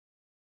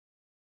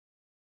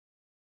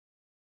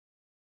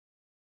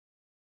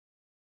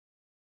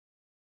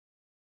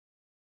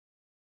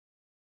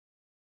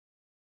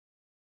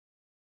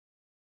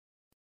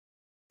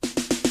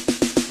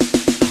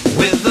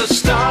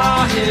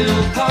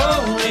Starhill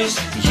Ponies,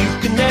 you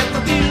can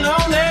never be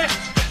lonely.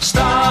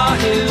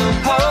 Starhill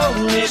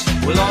Ponies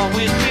will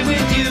always be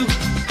with you.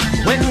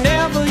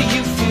 Whenever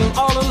you feel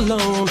all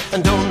alone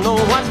and don't know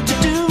what to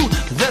do,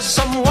 there's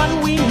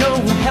someone we know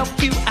who'll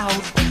help you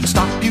out,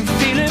 stop you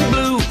feeling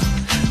blue.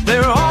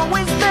 They're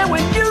always there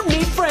when you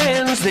need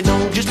friends, they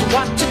know just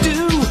what to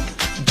do.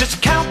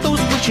 Just count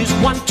those wishes,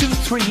 1, 2,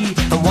 3,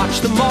 and watch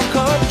them all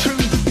come true.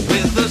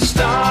 With the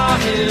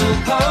Starhill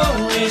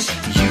Ponies,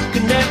 you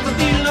can never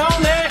be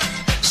lonely.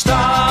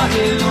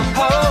 Starhill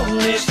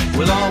Ponies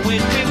will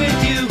always be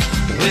with you.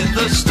 With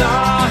the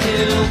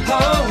Starhill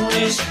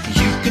Ponies,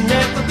 you can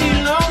never be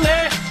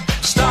lonely.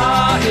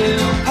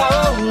 Starhill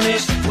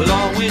Ponies will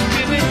always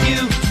be with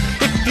you.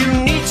 If you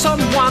need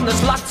someone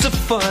that's lots of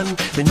fun,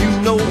 then you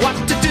know what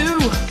to do.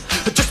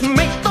 Just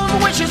make those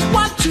wishes,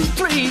 1, 2,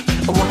 3,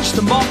 and watch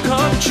them all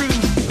come true.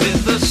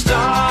 With the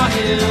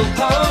Starhill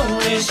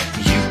Ponies,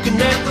 you can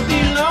never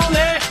be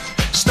lonely.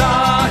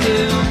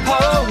 Starhill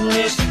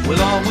Ponies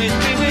will always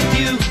be with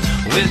you.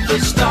 With the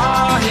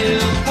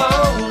Starhill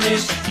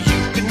Ponies,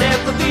 you can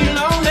never be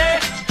lonely.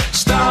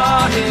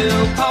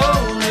 Starhill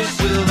Ponies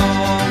will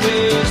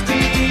always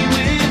be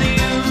with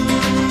you.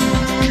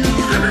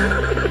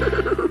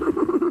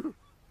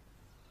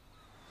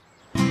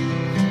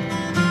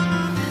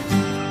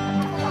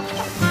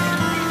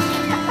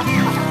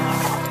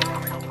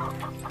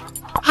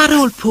 Are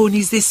all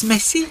ponies this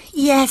messy?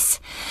 Yes,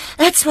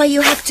 that's why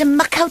you have to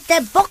muck out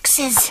their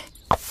boxes.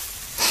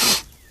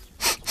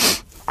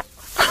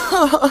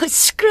 Oh,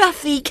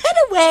 Scruffy, get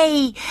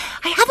away.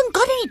 I haven't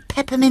got any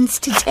peppermints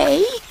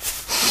today.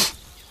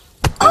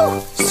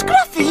 Oh,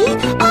 Scruffy!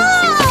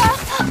 Ah!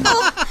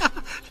 Oh.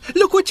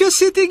 Look what you're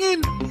sitting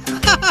in.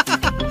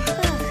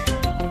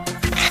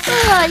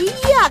 Ah,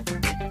 yuck.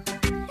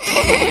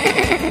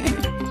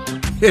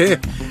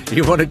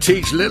 You want to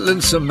teach little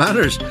un some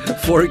manners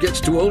before he gets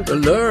too old to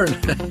learn.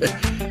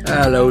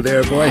 Hello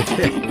there, boy.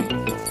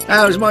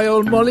 How's my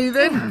old Molly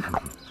then?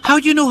 How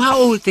do you know how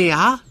old they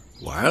are?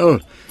 Well,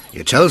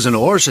 you tells an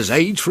horse's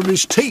age from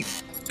his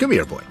teeth. Come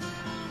here, boy.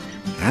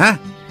 Huh?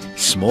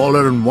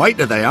 Smaller and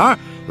whiter they are,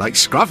 like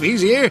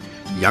Scruffy's here.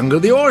 Younger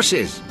the horse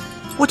is.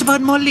 What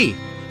about Molly?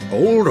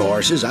 Old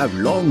horses have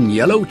long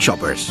yellow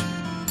choppers.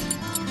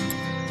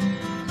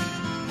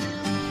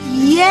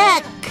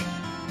 Yuck.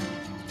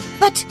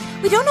 But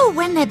we don't know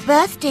when their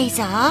birthdays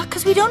are,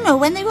 because we don't know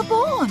when they were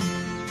born.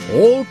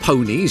 All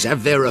ponies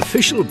have their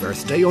official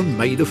birthday on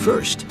May the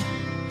 1st.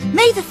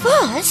 May the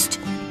 1st?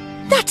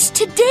 That's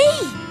today.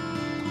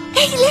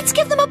 Hey, let's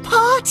give them a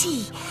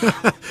party.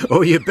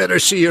 Oh, you better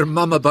see your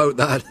mum about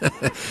that.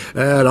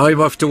 And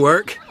I'm off to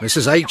work.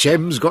 Mrs.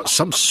 H.M.'s got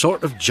some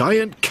sort of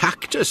giant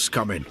cactus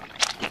coming.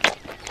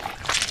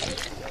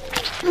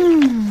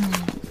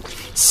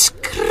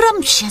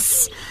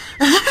 Scrumptious.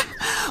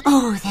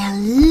 Oh,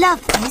 they'll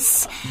love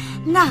this.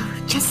 Now,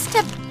 just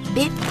a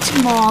bit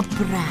more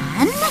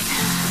bran.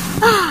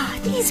 Ah,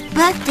 these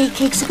birthday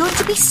cakes are going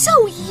to be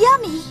so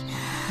yummy.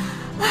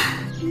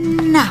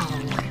 Now,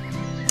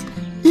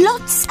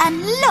 lots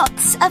and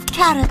lots of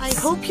carrots. I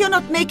hope you're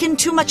not making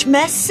too much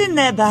mess in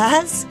there,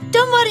 Baz.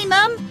 Don't worry,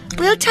 Mum.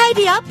 We'll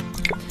tidy up.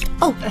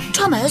 Oh,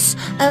 Thomas,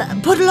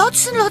 put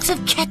lots and lots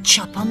of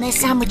ketchup on their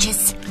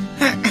sandwiches.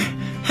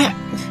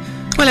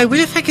 Well, I will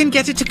if I can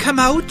get it to come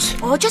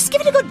out. Or just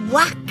give it a good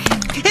whack.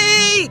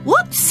 Hey!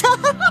 Whoops!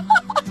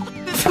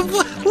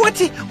 What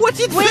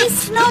did...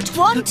 Waste not,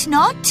 want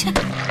not.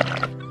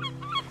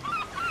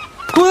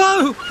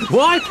 Whoa!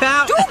 Wipe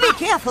out! Do be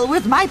careful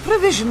with my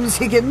provisions,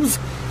 Higgins.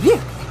 Really.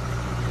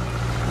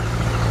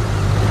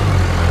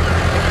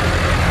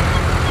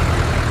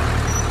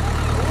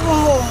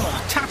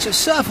 Oh, touch of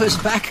surface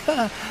back.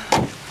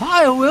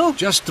 Hi, Will.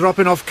 Just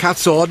dropping off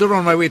Kat's order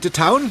on my way to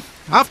town.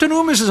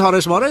 Afternoon, Mrs.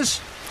 Horace Morris.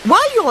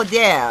 While you're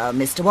there,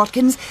 Mr.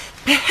 Watkins,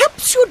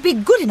 perhaps you'd be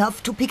good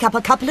enough to pick up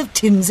a couple of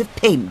tins of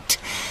paint.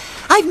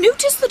 I've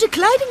noticed the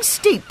declining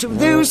state of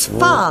those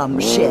farm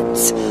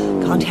sheds.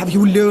 Can't have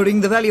you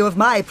lowering the value of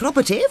my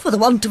property for the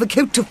want of a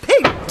coat of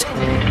paint.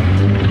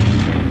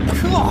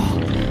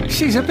 Oh,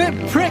 she's a bit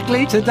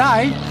prickly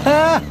today.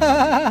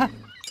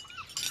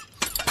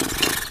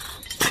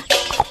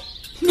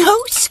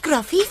 No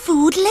scruffy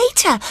food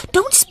later.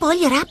 Don't spoil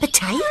your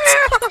appetite.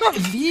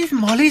 Leave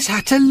Molly's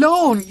hat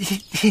alone.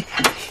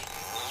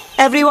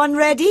 Everyone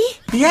ready?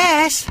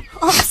 Yes.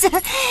 Oh,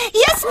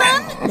 yes,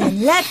 Mum.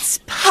 Then let's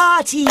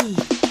party.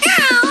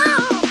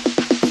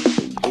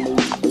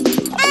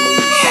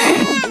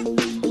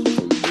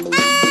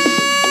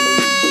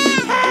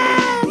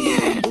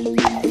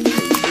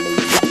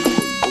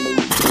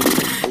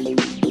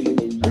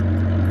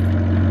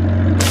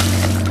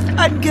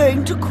 I'm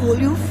going to call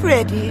you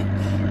Freddy.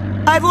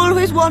 I've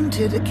always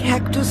wanted a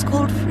cactus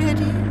called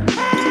Freddy.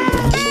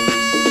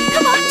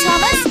 Come on,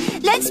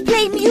 Thomas. Let's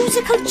play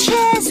musical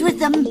chairs with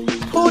them.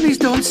 Ponies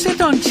don't sit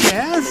on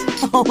chairs.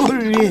 Oh,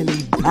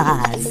 really,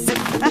 Baz?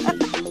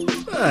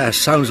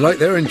 Sounds like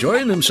they're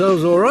enjoying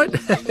themselves all right.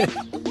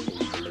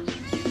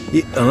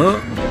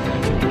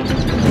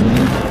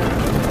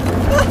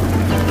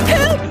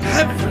 Help!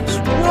 Heavens,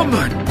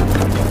 woman!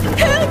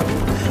 Help!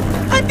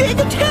 being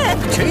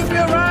attacked. Keep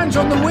your hands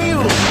on the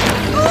wheel.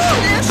 Oh,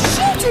 they're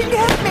shooting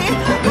at me.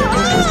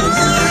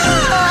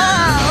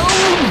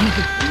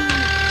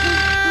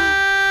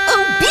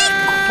 Oh, be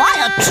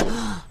quiet.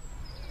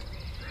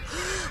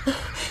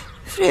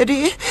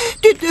 Freddie,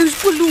 did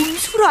those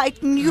balloons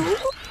frighten you?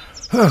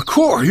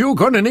 Cor, you're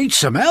gonna need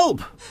some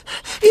help.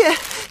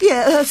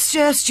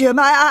 Yes, Jim.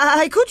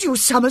 I could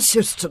use some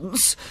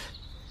assistance.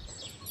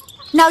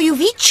 Now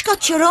you've each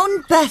got your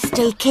own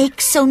birthday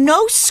cake, so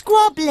no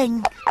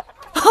squabbling.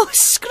 Oh,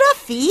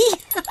 Scruffy.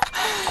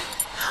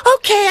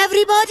 Okay,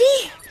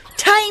 everybody.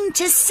 Time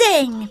to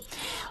sing.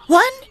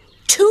 1,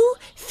 2,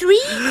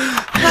 3.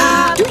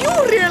 Do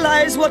you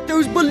realize what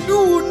those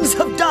balloons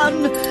have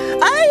done?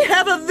 I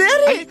have a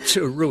very... Hate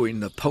to ruin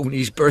the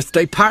pony's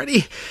birthday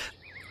party,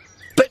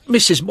 but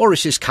Mrs.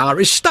 Morris's car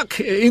is stuck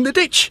in the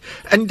ditch,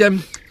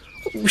 and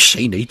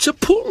she needs a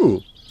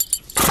pull.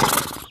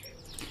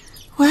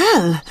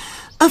 Well,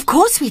 of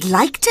course we'd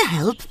like to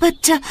help,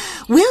 but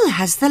Will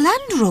has the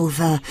Land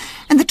Rover,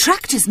 and the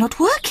tractor's not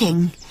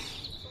working.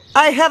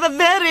 I have a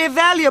very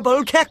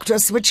valuable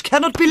cactus which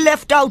cannot be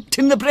left out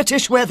in the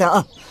British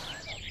weather.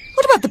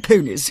 What about the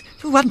ponies?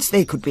 For once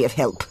they could be of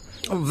help.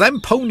 Oh, them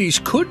ponies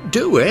could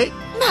do it.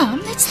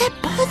 Mum, it's their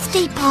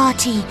birthday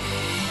party.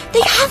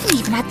 They haven't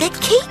even had their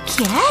cake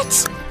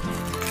yet.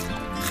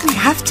 We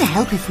have to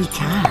help if we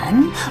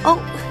can. Oh,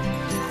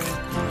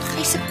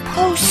 I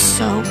suppose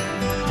so.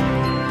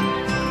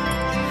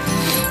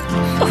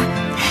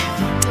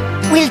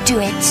 We'll do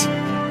it.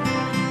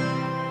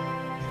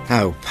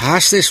 Now,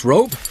 pass this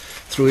rope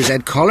through his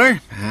head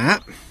collar.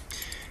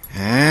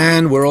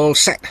 And we're all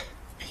set.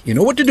 You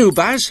know what to do,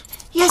 Baz?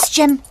 Yes,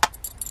 Jim.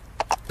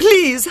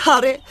 Please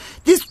hurry.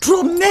 This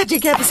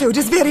traumatic episode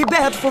is very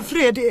bad for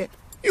Freddie.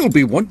 You'll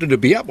be wanting to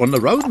be up on the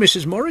road,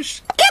 Mrs.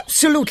 Morris.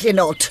 Absolutely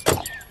not.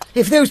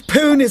 If those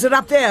ponies are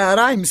up there,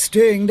 I'm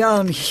staying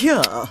down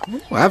here.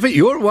 Have it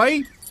your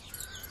way.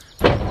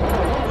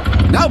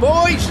 Now,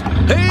 boys,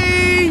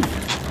 heave!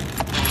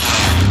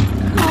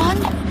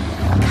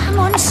 Come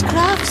on,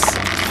 Scruffs.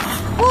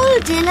 Pull,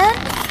 Dylan.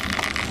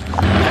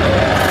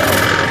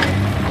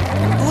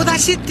 Oh,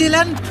 that's it,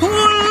 Dylan.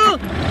 Pull!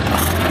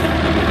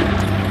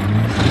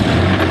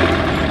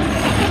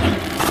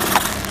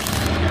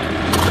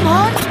 Come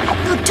on,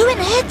 you're doing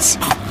it.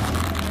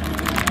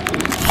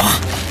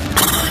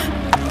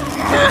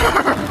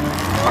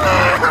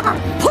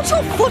 Put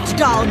your foot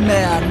down,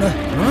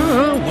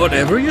 man.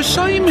 Whatever you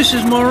say,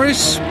 Mrs.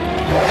 Morris.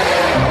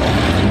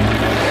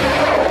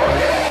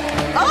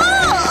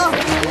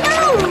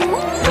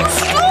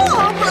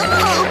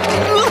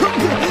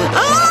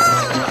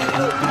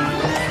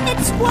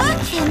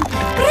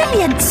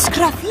 Brilliant,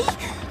 Scruffy.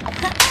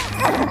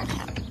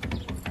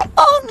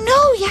 Oh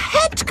no, your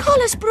head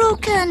collar's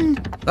broken.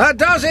 That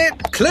does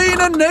it. Clean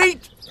and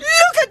neat.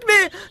 Look at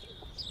me.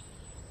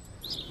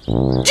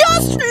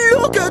 Just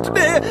look at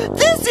me.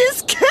 This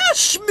is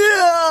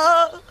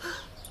cashmere.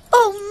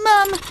 Oh,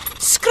 Mum,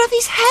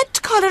 Scruffy's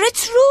head collar,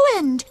 it's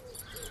ruined.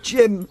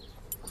 Jim,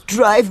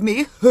 drive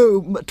me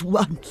home at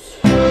once.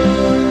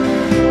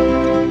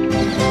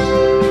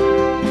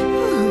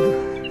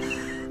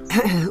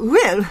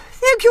 Well,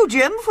 thank you,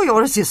 Jim, for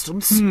your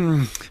assistance.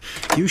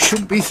 You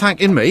shouldn't be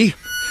thanking me.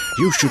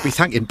 You should be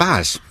thanking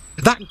Baz.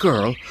 That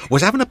girl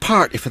was having a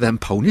party for them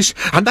ponies,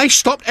 and they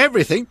stopped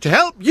everything to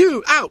help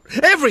you out.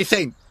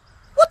 Everything.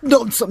 What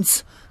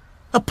nonsense.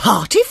 A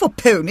party for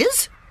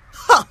ponies?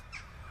 Ha!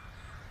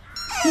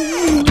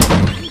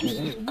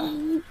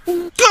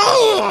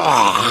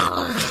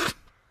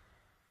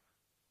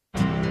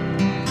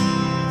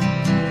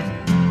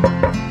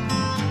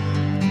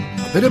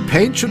 A bit of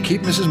paint should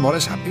keep Mrs.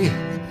 Morris happy.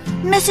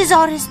 Mrs.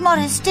 Oris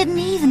Morris didn't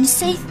even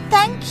say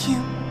thank you.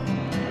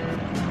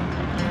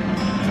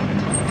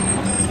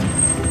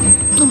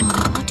 Oh,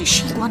 what does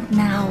she want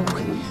now?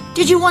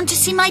 Did you want to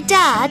see my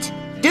dad?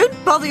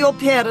 Don't bother your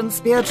parents,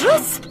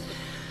 Beatrice.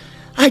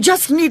 I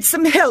just need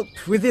some help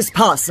with this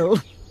parcel.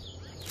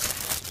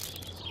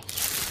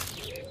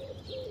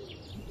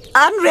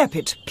 Unwrap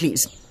it,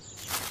 please.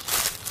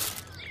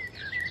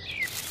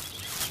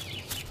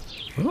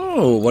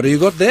 Oh, what have you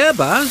got there,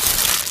 Baz?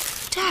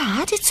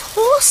 Dad, it's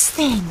horse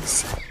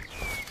things.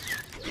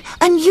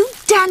 A new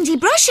dandy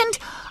brush and...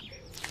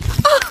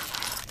 Oh,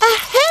 a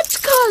head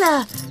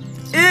collar.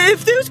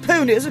 If those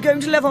ponies are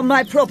going to live on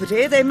my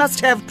property, they must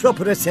have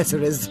proper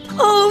accessories.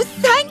 Oh,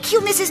 thank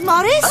you, Mrs.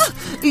 Morris.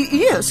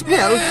 Yes,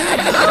 well...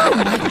 Oh,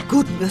 my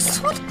goodness.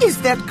 What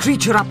is that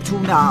creature up to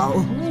now?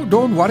 Oh,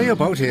 don't worry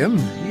about him.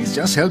 He's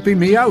just helping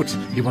me out.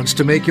 He wants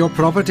to make your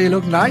property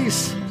look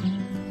nice.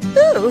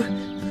 Oh,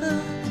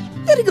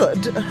 very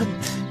good.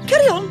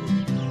 Carry on.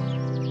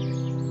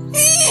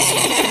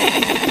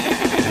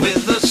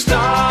 With the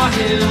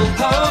Starhill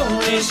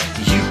Ponies,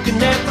 you can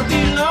never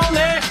be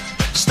lonely.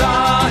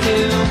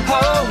 Starhill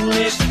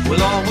Ponies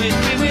will always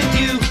be with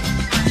you.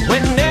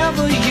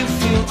 Whenever you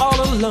feel all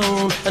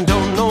alone and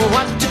don't know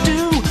what to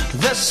do,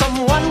 there's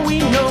someone we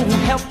know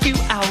who'll help you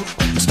out.